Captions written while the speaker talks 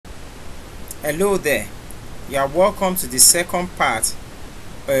Hello there, you are welcome to the second part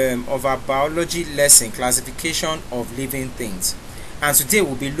of our biology lesson, classification of living things. And today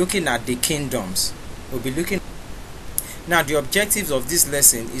we'll be looking at the kingdoms. Now the objectives of this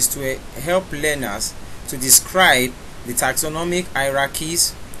lesson is to help learners to describe the taxonomic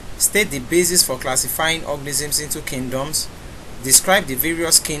hierarchies, state the basis for classifying organisms into kingdoms, describe the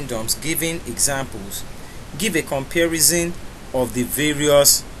various kingdoms giving examples, give a comparison of the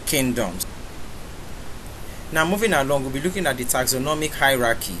various kingdoms. Now moving along, we'll be looking at the taxonomic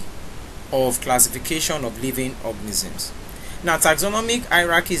hierarchy of classification of living organisms. Now taxonomic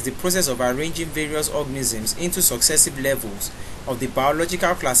hierarchy is the process of arranging various organisms into successive levels of the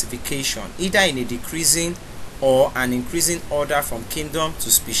biological classification, either in a decreasing or an increasing order from kingdom to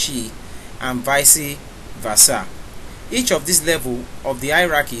species and vice versa. Each of these levels of the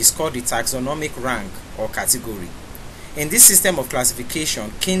hierarchy is called the taxonomic rank or category. In this system of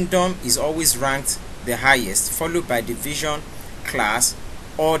classification, kingdom is always ranked the highest, followed by division, class,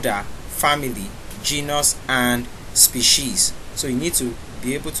 order, family, genus, and species. So you need to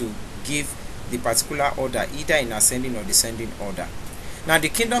be able to give the particular order either in ascending or descending order. Now the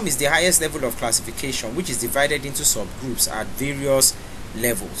kingdom is the highest level of classification, which is divided into subgroups at various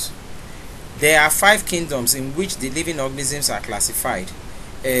levels. There are 5 kingdoms in which the living organisms are classified.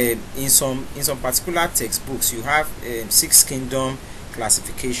 In some particular textbooks you have 6 kingdom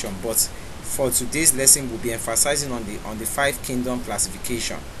classification, but for today's lesson we'll be emphasizing on the 5 kingdom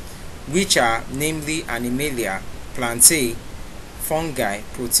classification, which are namely Animalia, Plantae, Fungi,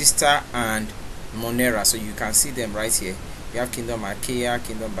 Protista, and Monera. So you can see them right here. You have kingdom Archaea,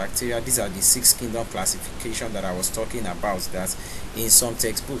 kingdom Bacteria. These are the 6 kingdom classification that I was talking about, that in some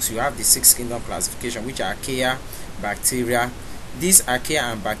textbooks you have the 6 kingdom classification, which are Archaea, Bacteria. These Archaea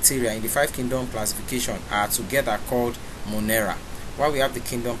and Bacteria in the 5 kingdom classification are together called Monera, while we have the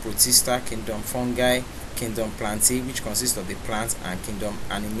kingdom Protista, kingdom Fungi, kingdom Plantae, which consists of the plant, and kingdom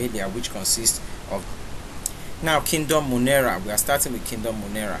Animalia, which consists of. Now kingdom Monera, we are starting with kingdom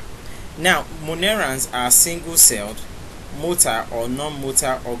Monera. Now Monerans are single-celled, motor or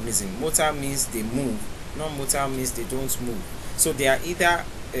non-motor organism. Motor means they move, non-motor means they don't move. So they are either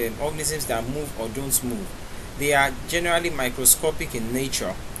organisms that move or don't move. They are generally microscopic in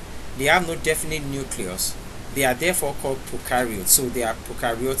nature. They have no definite nucleus. They are therefore called prokaryotes. So they are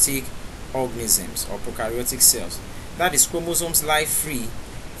prokaryotic organisms or prokaryotic cells. That is, chromosomes lie free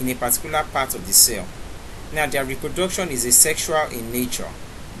in a particular part of the cell. Now their reproduction is asexual in nature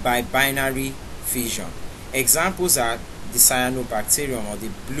by binary fission. Examples are the cyanobacterium or the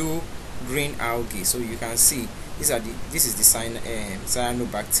blue-green algae. So you can see this is the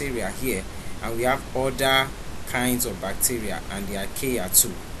cyanobacteria here, and we have other kinds of bacteria and the archaea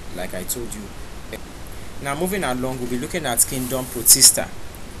too, like I told you. Now moving along, we'll be looking at kingdom Protista.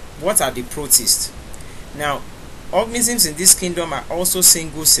 What are the protists? Now organisms in this kingdom are also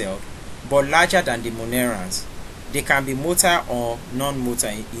single-celled but larger than the Monerans. They can be motor or non-motor.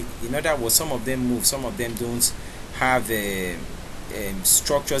 In other words, some of them move, some of them don't have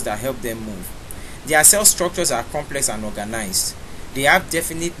structures that help them move. Their cell structures are complex and organized. They have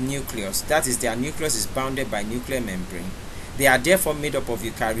definite nucleus, that is, their nucleus is bounded by nuclear membrane. They are therefore made up of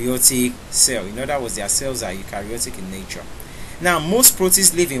eukaryotic cells. In other words, their cells are eukaryotic in nature. Now most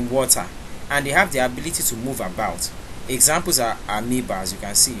protists live in water and they have the ability to move about. Examples are amoeba. As you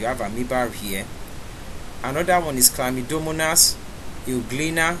can see, you have amoeba here. Another one is Chlamydomonas,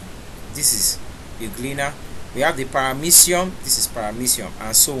 Euglena. This is Euglena. We have the Paramecium. This is Paramecium,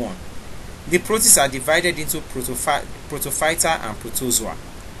 and so on. The protists are divided into Protophyta and Protozoa.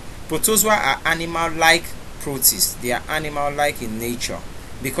 Protozoa are animal-like protists. They are animal-like in nature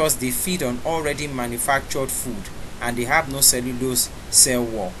because they feed on already manufactured food and they have no cellulose cell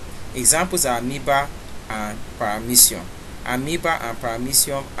wall. Examples are amoeba and Paramecium. Amoeba and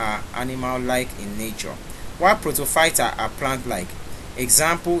Paramecium are animal-like in nature, while Protophyta are plant-like.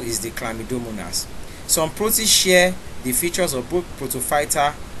 Example is the Chlamydomonas. Some protists share the features of both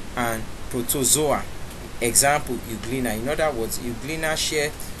Protophyta and Protozoa. Example, Euglena. In other words, Euglena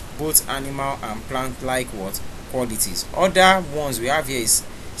share both animal and plant-like qualities. Other ones we have here is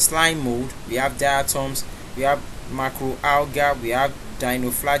slime mold, we have diatoms, we have macroalga, we have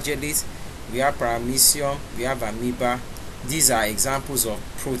dinoflagellates, we have Paramecium, we have amoeba. These are examples of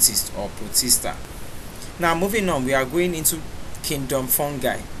protist or protista. Now moving on, we are going into kingdom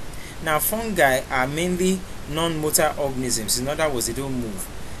Fungi. Now fungi are mainly non-motor organisms. In other words, they don't move.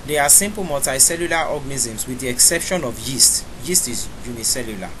 They are simple multicellular organisms with the exception of yeast. Yeast is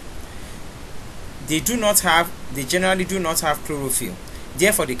unicellular. They generally do not have chlorophyll.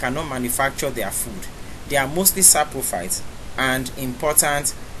 Therefore, they cannot manufacture their food. They are mostly saprophytes and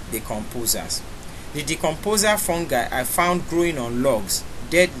important decomposers. The decomposer fungi are found growing on logs,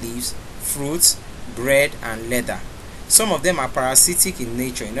 dead leaves, fruits, bread, and leather. Some of them are parasitic in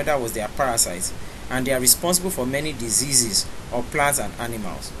nature, in other words, they are parasites, and they are responsible for many diseases of plants and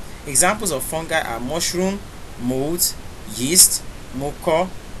animals. Examples of fungi are mushroom, mold, yeast, mucor,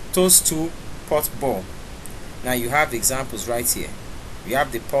 toadstool, potball. Now you have examples right here. We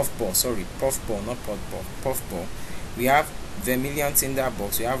have the puffball, not potball, puffball. We have vermilion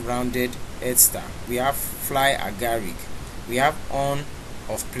tinderbox, we have rounded headstar, we have fly agaric, we have horn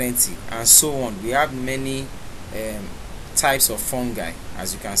of plenty, and so on. We have many types of fungi,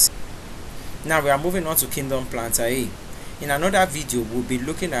 as you can see. Now we are moving on to kingdom Plantae. In another video, we'll be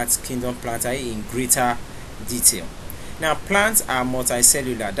looking at kingdom Plantae in greater detail. Now, plants are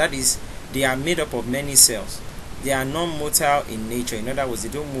multicellular, that is, they are made up of many cells. They are non-motile in nature, in other words, they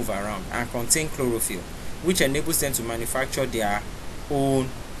don't move around, and contain chlorophyll, which enables them to manufacture their own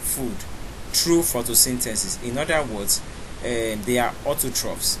food through photosynthesis. In other words, they are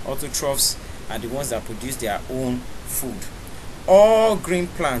autotrophs. Autotrophs are the ones that produce their own food. All green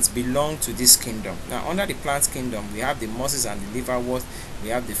plants belong to this kingdom. Now, under the plant kingdom, we have the mosses and the liverwort, we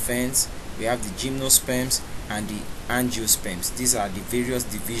have the ferns, we have the gymnosperms, and the angiosperms. These are the various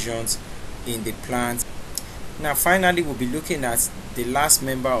divisions in the plant. Now, finally, we'll be looking at the last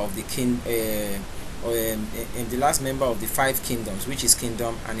member of the the 5 kingdoms, which is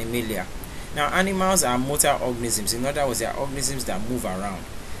kingdom Animalia. Now, animals are motor organisms. In other words, they are organisms that move around.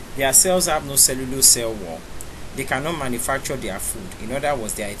 Their cells have no cellulose cell wall. They cannot manufacture their food. In other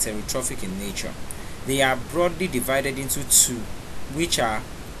words, they are heterotrophic in nature. They are broadly divided into 2, which are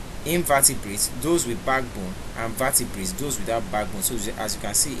invertebrates, those with backbone, and vertebrates, those without backbone. So as you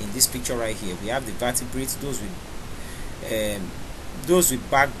can see in this picture right here, we have the vertebrates, those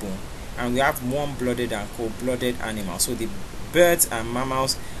with backbone, and we have warm-blooded and cold-blooded animals. So the birds and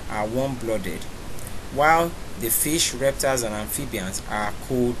mammals are warm-blooded, while the fish, reptiles, and amphibians are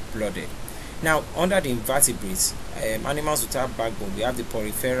cold-blooded. Now, under the invertebrates, animals without backbone, we have the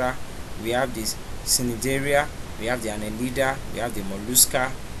porifera, we have the cnidaria, we have the annelida, we have the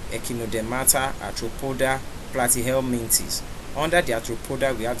mollusca, echinodermata, arthropoda, platyhelminthes. Under the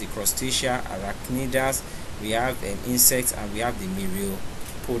arthropoda, we have the crustacea, arachnidas, we have insects, and we have the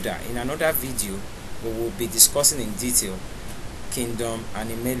myriapoda. In another video, we will be discussing in detail kingdom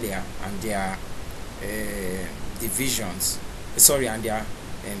Animalia and their divisions, and their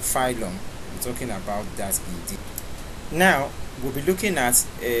phylum. We're talking about that in detail. Now, we'll be looking at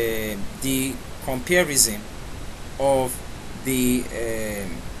the comparison of the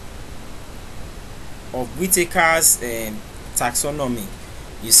of Whitaker's taxonomy.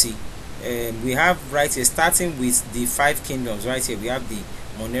 You see, we have right here, starting with the 5 kingdoms. Right here, we have the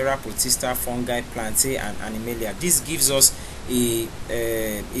Monera, Protista, Fungi, Plantae, and Animalia. This gives us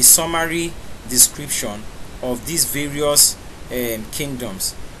a summary description of these various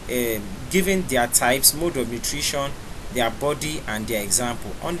kingdoms, given their types, mode of nutrition, their body, and their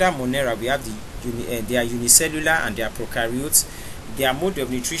example. Under Monera, we have they are unicellular and they are prokaryotes. Their mode of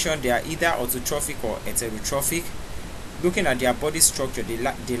nutrition, they are either autotrophic or heterotrophic. Looking at their body structure,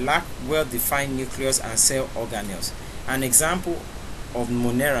 they lack well-defined nucleus and cell organelles. An example of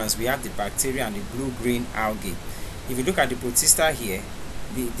monerans, we have the bacteria and the blue-green algae. If you look at the Protista here,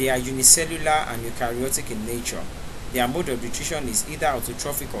 they are unicellular and eukaryotic in nature. Their mode of nutrition is either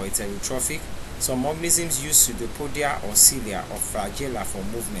autotrophic or heterotrophic. Some organisms use pseudopodia or cilia or flagella for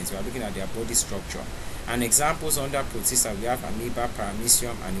movement. We are looking at their body structure. And examples under Protista, we have amoeba,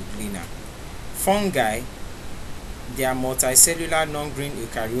 paramecium, and euglena. Fungi, they are multicellular non-green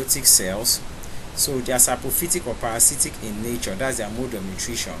eukaryotic cells. So they are saprophytic or parasitic in nature. That's their mode of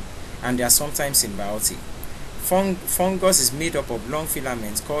nutrition. And they are sometimes symbiotic. Fungus is made up of long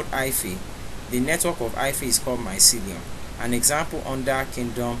filaments called hyphae. The network of hyphae is called mycelium. An example under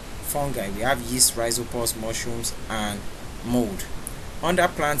kingdom fungi, we have yeast, rhizopus, mushrooms, and mold. Under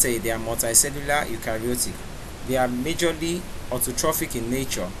Plantae, they are multicellular eukaryotic. They are majorly autotrophic in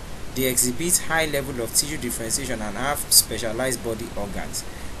nature. They exhibit high level of tissue differentiation and have specialized body organs.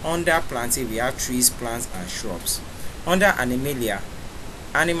 Under Plantae, we have trees, plants, and shrubs. Under Animalia,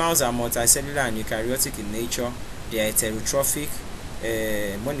 animals are multicellular and eukaryotic in nature. They are heterotrophic.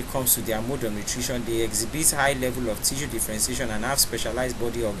 When it comes to their mode of nutrition, they exhibit high level of tissue differentiation and have specialized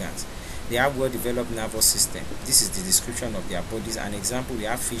body organs. They have well-developed nervous system. This is the description of their bodies. An example, we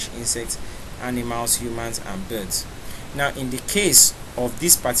have fish, insects, animals, humans, and birds. Now, in the case of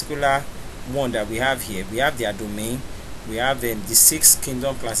this particular one that we have here, we have their domain. We have the 6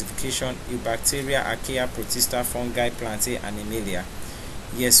 kingdom classification: Eubacteria, Archaea, Protista, Fungi, Plantae, Animalia.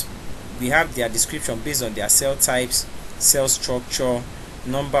 Yes, we have their description based on their cell types, cell structure,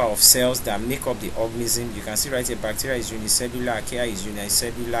 number of cells that make up the organism. You can see right here, bacteria is unicellular, archaea is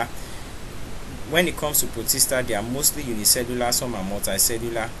unicellular. When it comes to protista, they are mostly unicellular, some are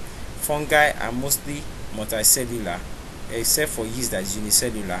multicellular. Fungi are mostly multicellular, except for yeast that is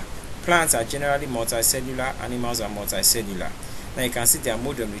unicellular. Plants are generally multicellular, animals are multicellular. Now you can see their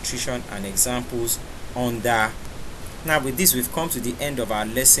mode of nutrition and examples under. Now with this, we've come to the end of our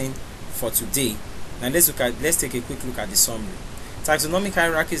lesson for today. Now let's take a quick look at the summary. Taxonomic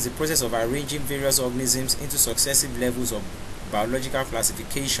hierarchy is the process of arranging various organisms into successive levels of biological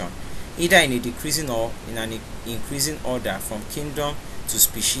classification, either in a decreasing or in an increasing order from kingdom to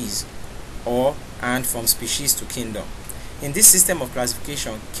species, and from species to kingdom. In this system of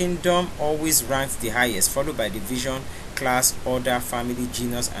classification, kingdom always ranks the highest, followed by division, class, order, family,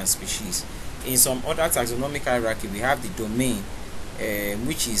 genus, and species. In some other taxonomic hierarchy, we have the domain,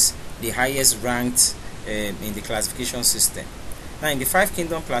 which is the highest ranked in the classification system. Now, in the 5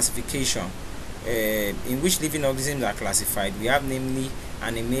 kingdom classification, in which living organisms are classified, we have namely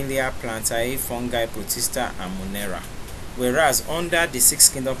Animalia, Plantae, Fungi, Protista, and Monera. Whereas under the 6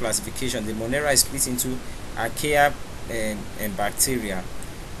 kingdom classification, the Monera is split into Archaea and bacteria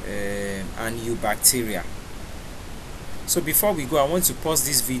and Eubacteria. So before we go, I want to pause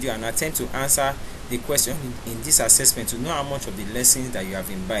this video and attempt to answer the question in this assessment to know how much of the lessons that you have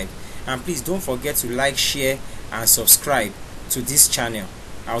imbibed. And please don't forget to like, share, and subscribe to this channel.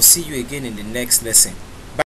 I'll see you again in the next lesson.